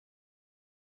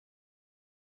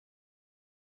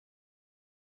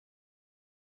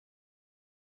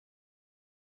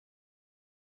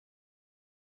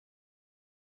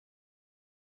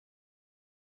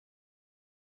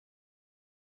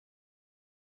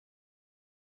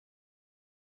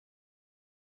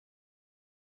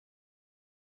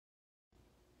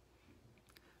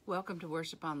Welcome to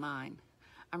Worship Online.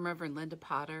 I'm Reverend Linda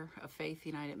Potter of Faith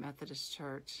United Methodist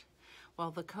Church.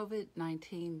 While the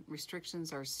COVID-19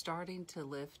 restrictions are starting to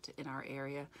lift in our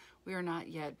area, we are not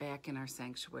yet back in our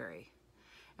sanctuary.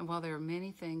 And while there are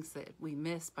many things that we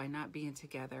miss by not being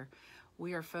together,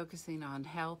 we are focusing on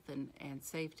health and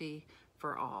safety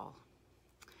for all.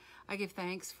 I give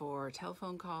thanks for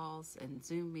telephone calls and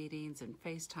Zoom meetings and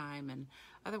FaceTime and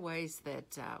other ways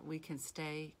that we can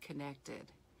stay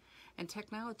connected. And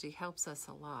technology helps us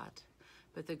a lot,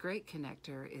 but the great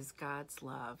connector is God's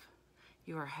love.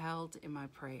 You are held in my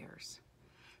prayers.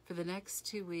 For the next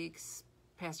 2 weeks,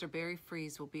 Pastor Barry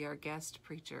Freese will be our guest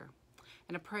preacher,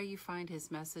 and I pray you find his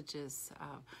messages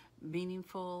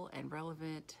meaningful and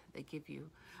relevant. They give you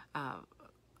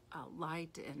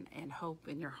light and hope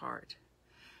in your heart.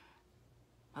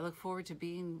 I look forward to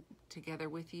being together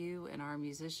with you and our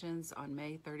musicians on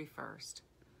May 31st.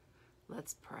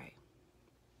 Let's pray.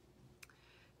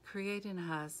 Create in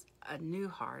us a new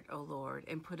heart, O Lord,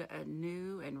 and put a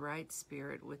new and right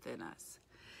spirit within us.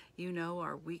 You know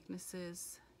our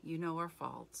weaknesses, you know our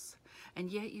faults,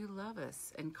 and yet you love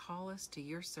us and call us to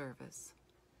your service.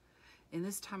 In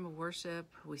this time of worship,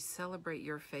 we celebrate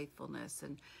your faithfulness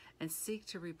and seek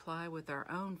to reply with our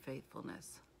own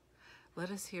faithfulness.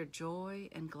 Let us hear joy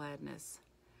and gladness.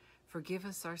 Forgive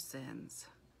us our sins.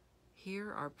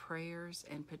 Hear our prayers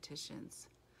and petitions.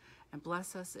 And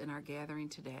bless us in our gathering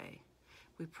today.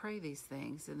 We pray these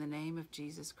things in the name of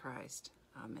Jesus Christ.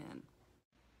 Amen.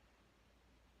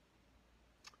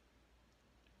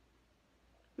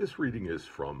 This reading is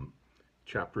from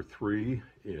chapter 3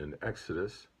 in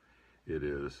Exodus. It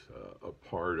is a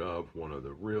part of one of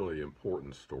the really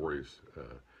important stories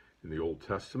in the Old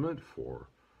Testament for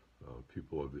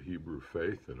people of the Hebrew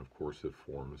faith, and of course it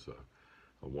forms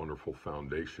a wonderful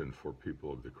foundation for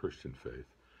people of the Christian faith.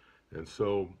 And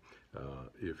so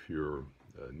if you're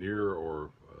near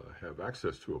or have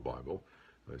access to a Bible,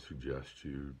 I suggest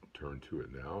you turn to it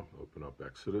now. Open up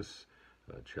Exodus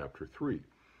chapter 3.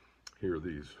 Hear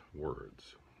these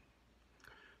words.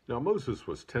 Now Moses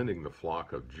was tending the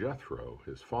flock of Jethro,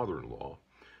 his father-in-law,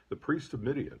 the priest of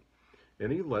Midian, and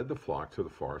he led the flock to the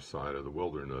far side of the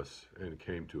wilderness and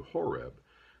came to Horeb,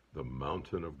 the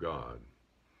mountain of God.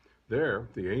 There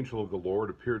the angel of the Lord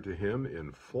appeared to him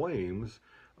in flames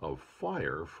of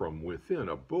fire from within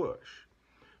a bush.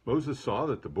 Moses saw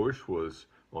that the bush was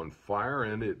on fire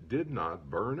and it did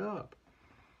not burn up.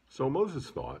 So Moses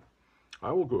thought,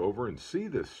 I will go over and see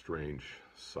this strange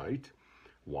sight,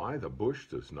 why the bush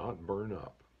does not burn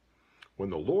up. When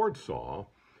the Lord saw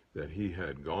that he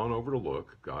had gone over to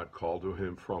look, God called to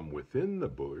him from within the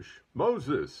bush,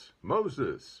 Moses,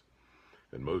 Moses.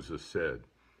 And Moses said,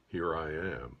 Here I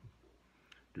am.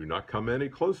 Do not come any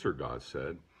closer, God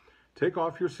said. Take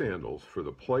off your sandals, for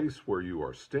the place where you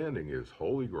are standing is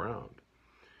holy ground.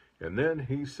 And then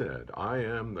he said, I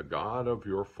am the God of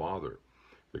your father,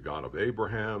 the God of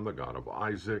Abraham, the God of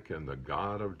Isaac, and the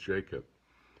God of Jacob.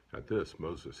 At this,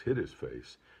 Moses hid his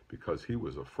face because he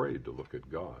was afraid to look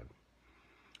at God.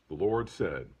 The Lord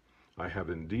said, I have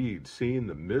indeed seen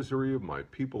the misery of my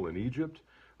people in Egypt.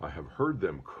 I have heard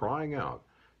them crying out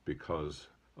because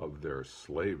of their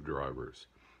slave drivers,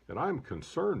 and I am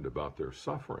concerned about their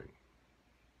suffering.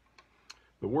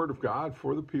 The word of God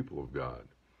for the people of God.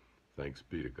 Thanks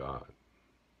be to God.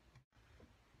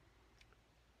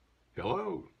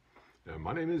 Hello,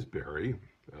 my name is Barry,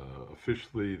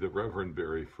 officially the Reverend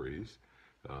Barry Freese,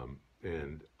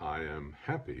 and I am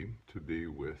happy to be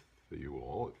with you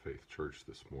all at Faith Church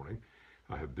this morning.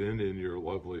 I have been in your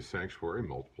lovely sanctuary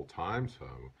multiple times,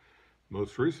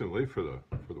 most recently for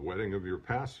the wedding of your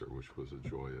pastor, which was a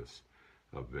joyous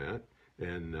event.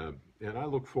 And I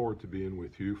look forward to being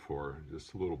with you for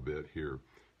just a little bit here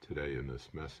today in this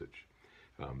message.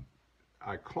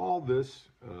 I call this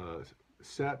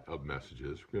set of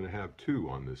messages, we're going to have two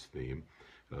on this theme,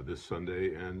 this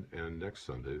Sunday and next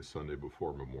Sunday, the Sunday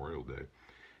before Memorial Day.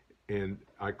 And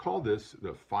I call this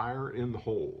the fire in the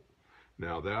hole.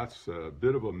 Now that's a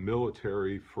bit of a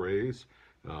military phrase.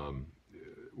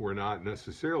 We're not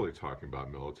necessarily talking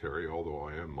about military, although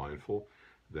I am mindful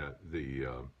that the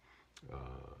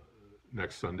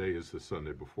next Sunday is the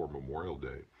Sunday before Memorial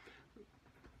Day.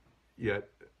 Yet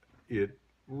it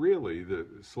really, the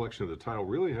selection of the title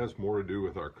really has more to do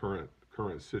with our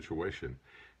current situation.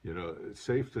 You know, it's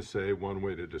safe to say one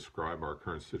way to describe our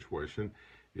current situation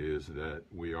is that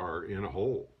we are in a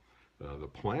hole. The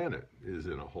planet is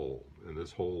in a hole, and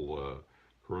this whole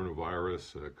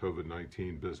coronavirus,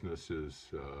 COVID-19 business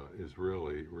is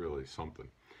really, really something.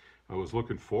 I was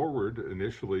looking forward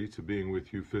initially to being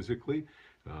with you physically.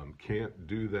 Can't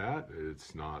do that.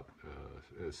 It's not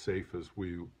as safe as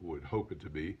we would hope it to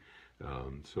be.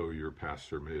 So your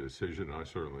pastor made a decision, and I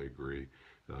certainly agree,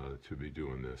 to be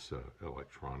doing this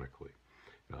electronically.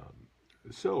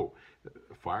 So,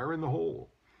 fire in the hole.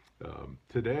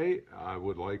 Today, I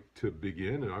would like to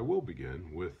begin, and I will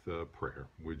begin, with prayer.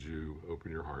 Would you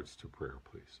open your hearts to prayer,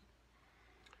 please?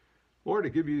 Lord, I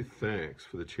give you thanks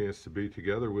for the chance to be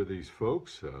together with these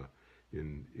folks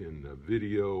in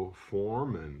video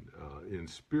form and in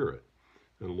spirit.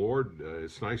 And Lord,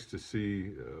 it's nice to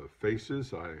see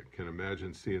faces. I can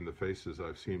imagine seeing the faces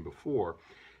I've seen before.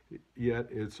 Yet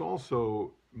it's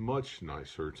also much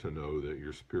nicer to know that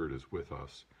your Spirit is with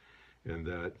us, and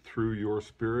that through your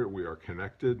Spirit we are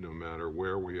connected no matter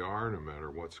where we are, no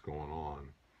matter what's going on.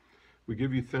 We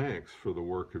give you thanks for the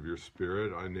work of your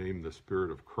Spirit. I name the Spirit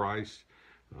of Christ,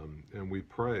 and we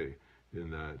pray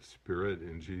in that Spirit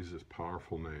in Jesus'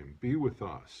 powerful name. Be with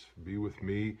us. Be with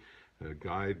me.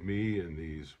 Guide me in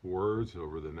these words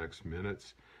over the next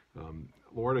minutes.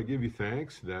 Lord, I give you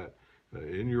thanks that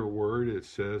in your word it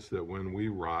says that when we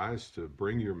rise to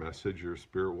bring your message, your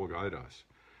Spirit will guide us.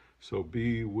 So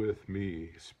be with me,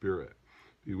 Spirit.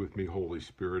 Be with me, Holy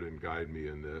Spirit, and guide me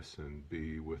in this, and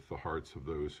be with the hearts of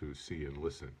those who see and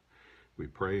listen. We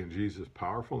pray in Jesus'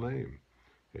 powerful name.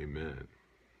 Amen.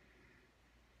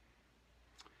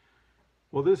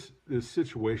 Well, this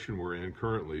situation we're in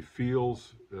currently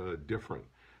feels different.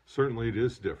 Certainly it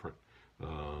is different.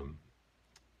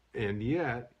 And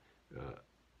yet,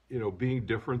 being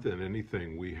different than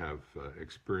anything we have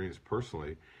experienced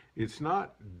personally, it's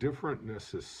not different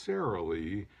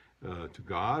necessarily to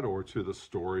God or to the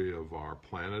story of our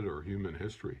planet or human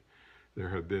history. There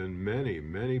have been many,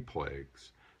 many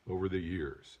plagues over the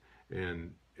years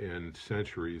and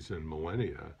centuries and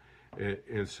millennia.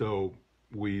 And so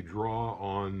we draw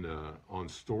on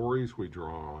stories, we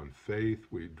draw on faith,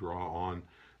 we draw on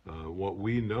what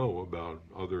we know about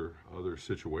other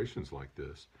situations like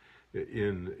this.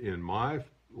 In my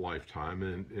lifetime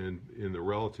and in the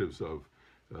relatives of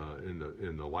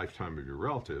in the lifetime of your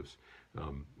relatives,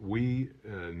 we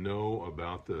know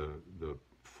about the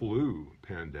flu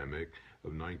pandemic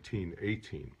of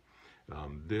 1918.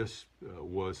 This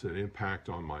was an impact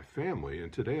on my family,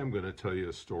 and today I'm going to tell you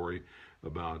a story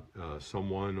about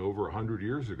someone over 100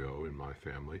 years ago in my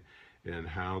family and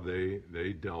how they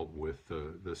dealt with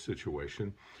the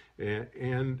situation.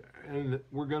 And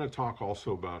we're going to talk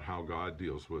also about how God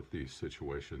deals with these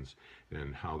situations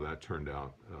and how that turned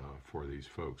out for these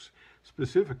folks.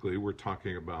 Specifically, we're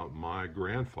talking about my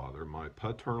grandfather, my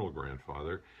paternal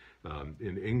grandfather.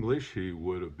 In English, he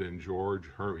would have been George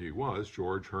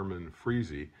Herman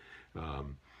Freese.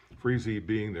 Freese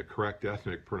being the correct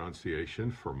ethnic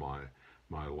pronunciation for my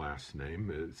last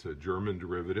name. It's a German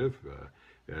derivative,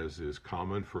 as is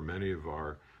common for many of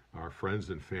our friends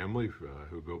and family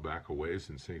who go back a ways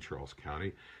in St. Charles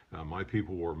County. My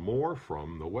people were more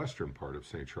from the western part of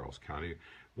St. Charles County,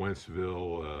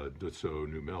 Wentzville, Dutso,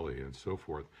 New Melly, and so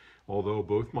forth, although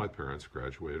both my parents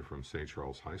graduated from St.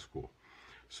 Charles High School.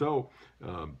 So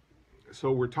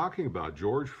we're talking about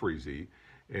George Freese,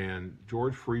 and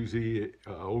George Freese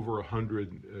over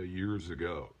 100 years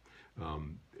ago.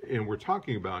 And we're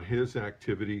talking about his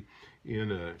activity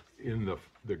in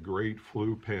the great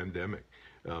flu pandemic.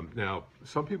 Now,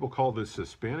 some people call this the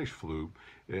Spanish flu,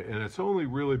 and it's only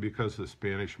really because the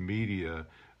Spanish media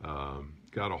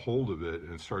got a hold of it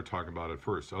and started talking about it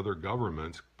first. Other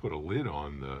governments put a lid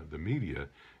on the media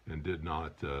and did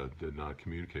not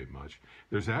communicate much.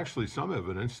 There's actually some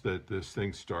evidence that this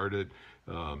thing started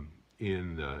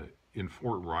in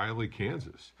Fort Riley,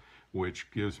 Kansas,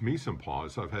 which gives me some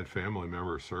pause. I've had family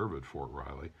members serve at Fort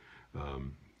Riley.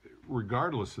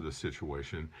 Regardless of the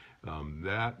situation,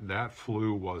 that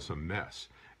flu was a mess,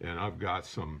 and I've got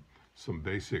some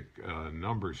basic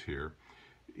numbers here.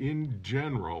 In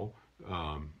general,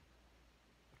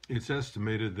 it's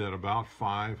estimated that about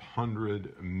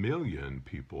 500 million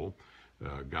people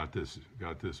got this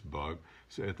bug.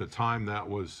 So at the time, that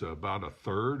was about a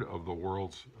third of the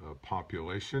world's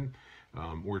population.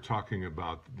 We're talking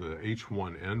about the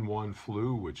H1N1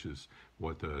 flu, which is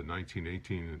what the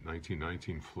 1918 and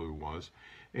 1919 flu was.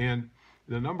 And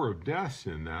the number of deaths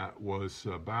in that was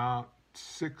about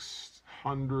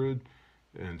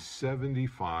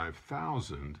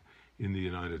 675,000 in the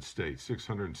United States,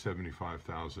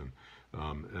 675,000.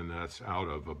 And that's out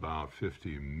of about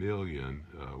 50 million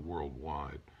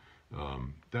worldwide.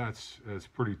 That's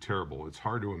pretty terrible. It's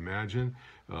hard to imagine.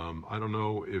 I don't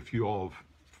know if you all have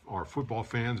our football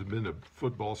fans have been to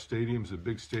football stadiums and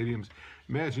big stadiums.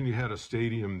 Imagine you had a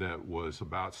stadium that was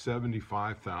about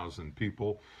 75,000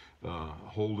 people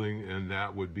holding, and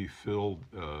that would be filled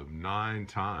 9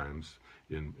 times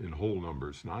in whole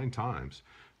numbers, 9 times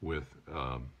with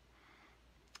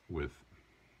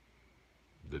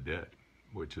the dead,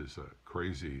 which is a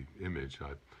crazy image.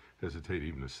 I hesitate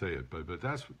even to say it, but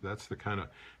that's the kind of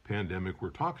pandemic we're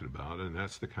talking about, and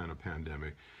that's the kind of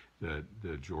pandemic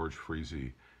that George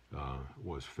Freese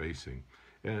was facing,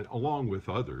 and along with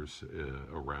others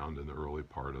around in the early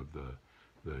part of the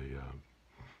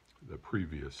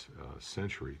previous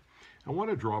century. I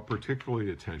want to draw particularly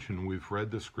attention. We've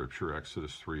read the scripture,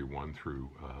 Exodus 3, 1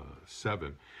 through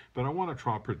 7, but I want to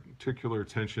draw particular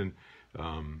attention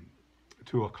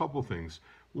to a couple things.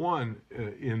 One,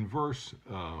 in verse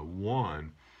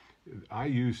 1, I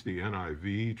use the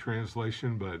NIV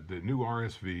translation, but the new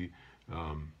RSV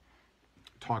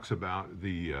talks about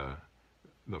the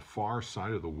far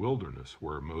side of the wilderness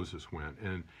where Moses went,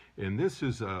 and this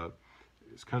is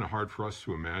it's kind of hard for us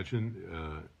to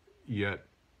imagine. Yet,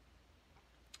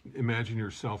 imagine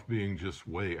yourself being just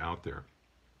way out there.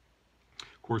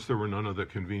 Of course, there were none of the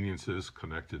conveniences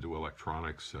connected to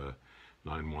electronics,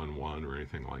 911 or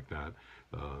anything like that.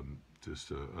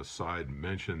 Just a side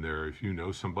mention there, if you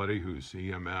know somebody who's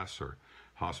EMS or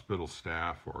hospital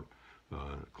staff or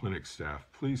clinic staff,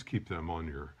 please keep them on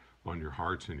your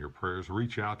hearts and your prayers.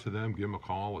 Reach out to them, give them a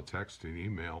call, a text, an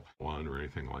email, one or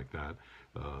anything like that.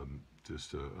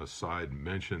 Just a side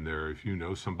mention there, if you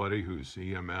know somebody who's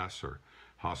EMS or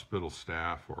hospital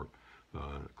staff or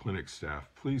clinic staff,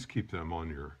 please keep them on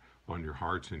your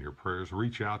hearts and your prayers.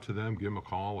 Reach out to them, give them a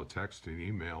call, a text, an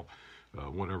email,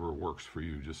 whatever works for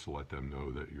you, just to let them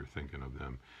know that you're thinking of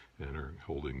them and are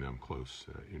holding them close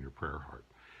in your prayer heart.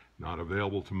 Not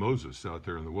available to Moses out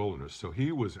there in the wilderness. So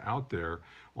he was out there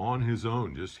on his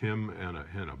own, just him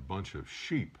and a bunch of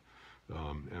sheep.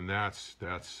 And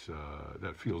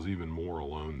that feels even more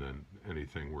alone than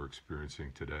anything we're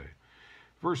experiencing today.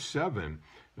 Verse 7,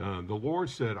 the Lord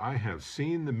said, I have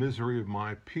seen the misery of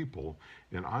my people,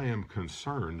 and I am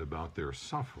concerned about their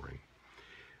suffering.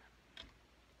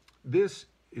 This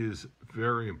is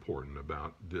very important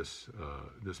about this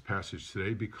passage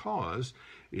today because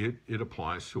it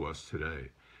applies to us today.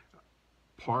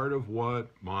 Part of what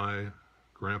my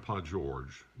Grandpa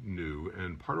George knew,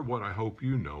 and part of what I hope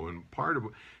you know, and part of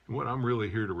what I'm really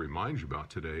here to remind you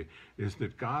about today, is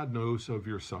that God knows of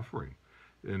your suffering,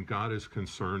 and God is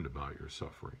concerned about your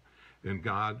suffering, and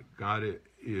God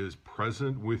is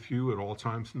present with you at all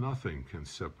times. Nothing can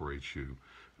separate you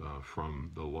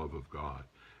from the love of God.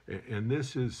 And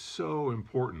this is so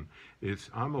important.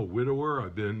 I'm a widower.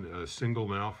 I've been single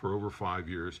now for over 5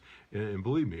 years. And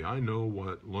believe me, I know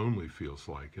what lonely feels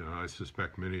like. And I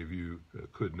suspect many of you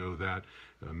could know that.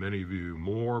 Many of you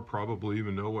more probably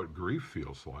even know what grief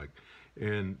feels like.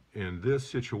 And this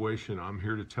situation, I'm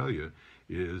here to tell you,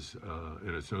 is,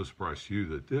 and it's no surprise to you,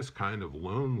 that this kind of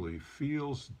lonely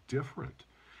feels different.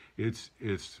 It's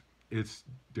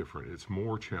different. It's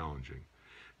more challenging.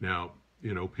 Now,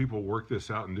 people work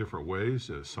this out in different ways.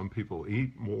 Some people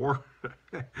eat more.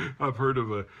 I've heard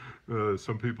of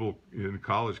some people in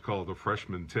college call it the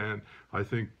freshman 10. I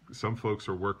think some folks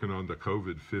are working on the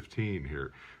COVID-15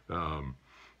 here.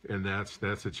 And that's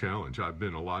a challenge. I've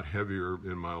been a lot heavier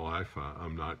in my life.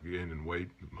 I'm not gaining weight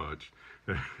much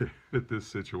at this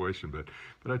situation.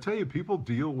 But I tell you, people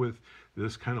deal with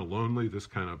this kind of lonely, this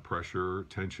kind of pressure,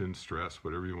 tension, stress,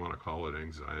 whatever you want to call it,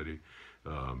 anxiety.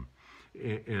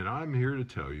 And I'm here to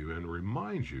tell you and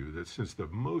remind you that since the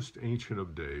most ancient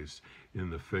of days in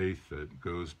the faith that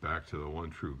goes back to the one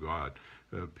true God,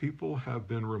 people have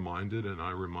been reminded, and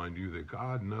I remind you, that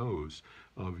God knows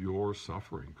of your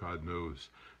suffering. God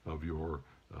knows of your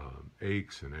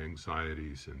aches and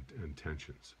anxieties and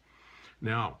tensions.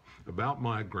 Now, about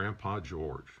my Grandpa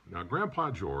George. Now,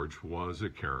 Grandpa George was a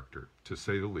character, to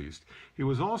say the least. He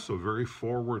was also very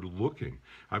forward-looking.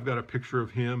 I've got a picture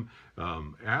of him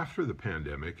after the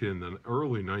pandemic in the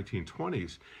early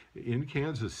 1920s in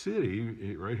Kansas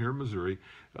City, right here in Missouri,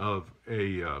 of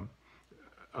a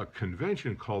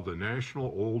convention called the National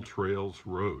Old Trails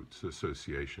Roads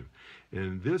Association.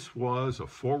 And this was a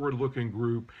forward-looking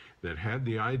group that had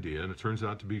the idea, and it turns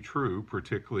out to be true,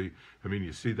 particularly,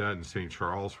 you see that in St.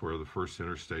 Charles where the first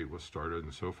interstate was started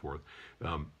and so forth.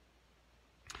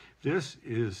 This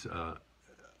is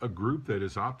a group that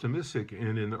is optimistic.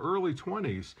 And in the early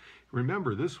 20s,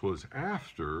 remember, this was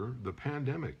after the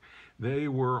pandemic. They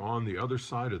were on the other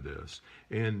side of this.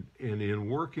 And in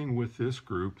working with this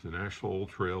group, the National Old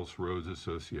Trails Roads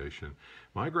Association,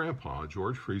 my grandpa,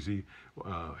 George Freese,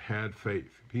 had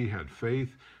faith. He had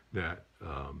faith that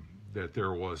that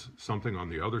there was something on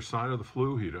the other side of the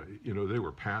flu. They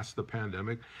were past the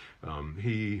pandemic.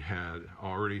 He had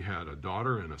already had a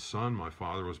daughter and a son. My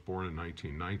father was born in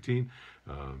 1919,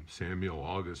 Samuel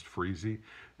August Freese,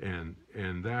 and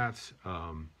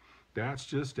that's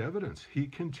just evidence. He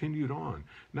continued on.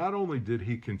 Not only did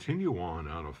he continue on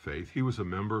out of faith, he was a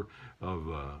member of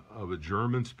a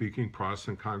German-speaking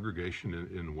Protestant congregation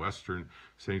in western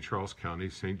St. Charles County,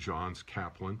 St. John's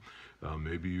Kaplan.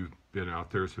 Maybe you've been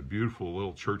out there. It's a beautiful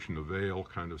little church in the Vale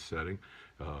kind of setting.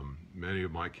 Many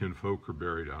of my kinfolk are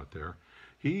buried out there.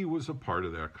 He was a part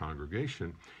of that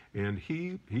congregation, and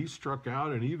he struck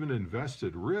out and even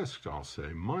risked, I'll say,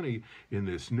 money in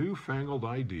this newfangled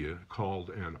idea called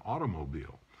an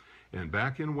automobile. And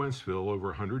back in Wentzville, over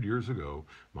 100 years ago,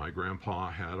 my grandpa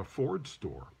had a Ford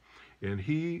store. And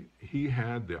he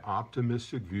had the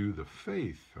optimistic view, the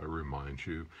faith, I remind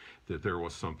you, that there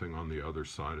was something on the other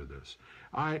side of this.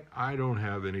 I don't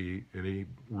have any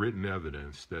written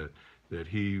evidence that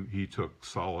he took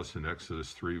solace in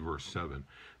Exodus 3, verse 7.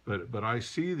 But I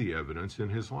see the evidence in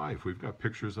his life. We've got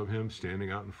pictures of him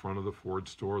standing out in front of the Ford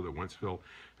store. The Wentzville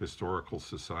Historical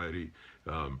Society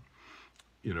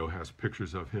has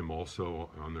pictures of him also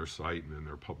on their site and in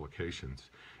their publications.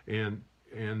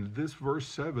 And this verse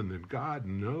 7, that God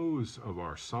knows of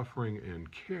our suffering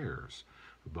and cares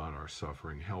about our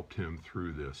suffering, helped him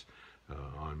through this,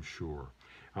 I'm sure.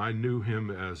 I knew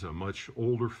him as a much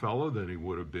older fellow than he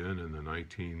would have been in the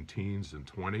 19 teens and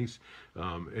 20s,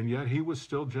 and yet he was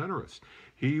still generous.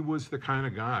 He was the kind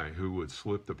of guy who would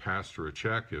slip the pastor a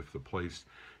check if the place,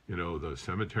 the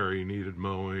cemetery needed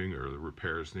mowing or the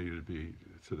repairs needed to be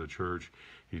to the church.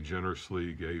 He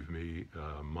generously gave me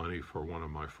money for one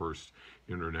of my first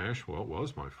international, it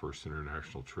was my first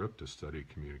international trip to study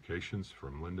communications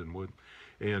from Lindenwood.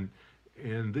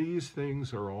 And these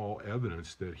things are all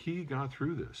evidence that he got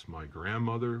through this. My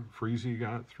grandmother, Freese,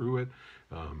 got through it.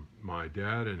 My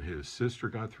dad and his sister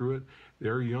got through it.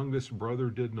 Their youngest brother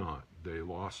did not. They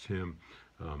lost him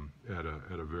at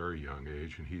a very young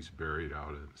age, and he's buried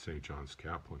out at St. John's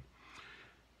Kaplan.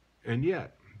 And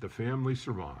yet, the family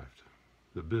survived.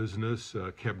 The business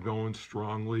kept going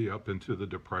strongly up into the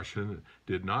Depression.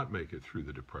 It did not make it through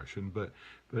the Depression, but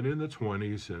in the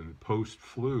 20s and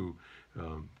post-flu,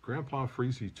 Grandpa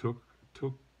Freese took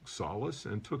solace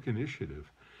and took initiative.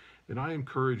 And I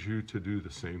encourage you to do the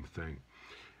same thing.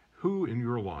 Who in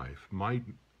your life might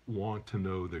want to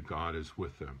know that God is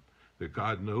with them, that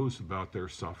God knows about their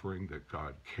suffering, that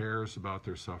God cares about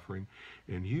their suffering,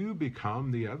 and you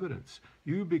become the evidence.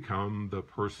 You become the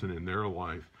person in their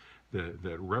life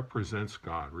that represents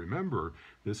God. Remember,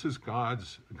 this is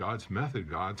God's method.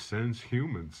 God sends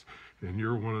humans, and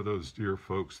you're one of those dear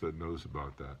folks that knows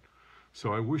about that.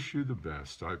 So I wish you the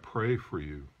best. I pray for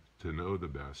you to know the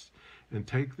best. And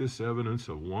take this evidence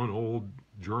of one old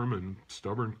German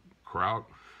stubborn kraut.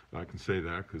 I can say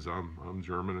that because I'm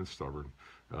German and stubborn.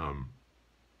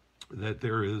 That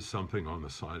there is something on the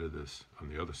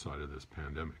other side of this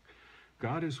pandemic.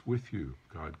 God is with you.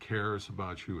 God cares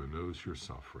about you and knows your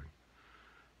suffering.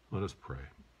 Let us pray.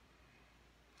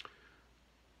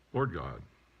 Lord God,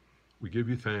 we give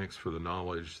you thanks for the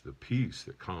knowledge, the peace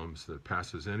that comes, that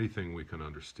passes anything we can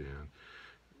understand,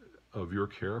 of your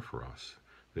care for us,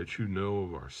 that you know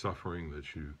of our suffering,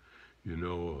 that you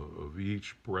know of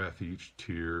each breath, each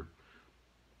tear.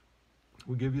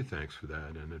 We give you thanks for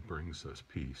that, and it brings us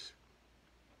peace.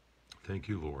 Thank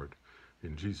you, Lord.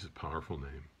 In Jesus' powerful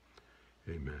name,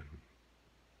 amen.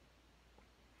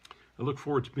 I look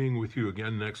forward to being with you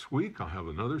again next week. I'll have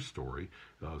another story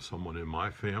of someone in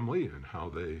my family and how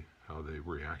they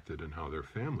reacted and how their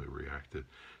family reacted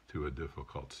to a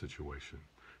difficult situation.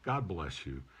 God bless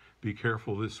you. Be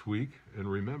careful this week, and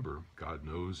remember, God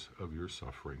knows of your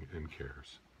suffering and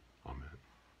cares.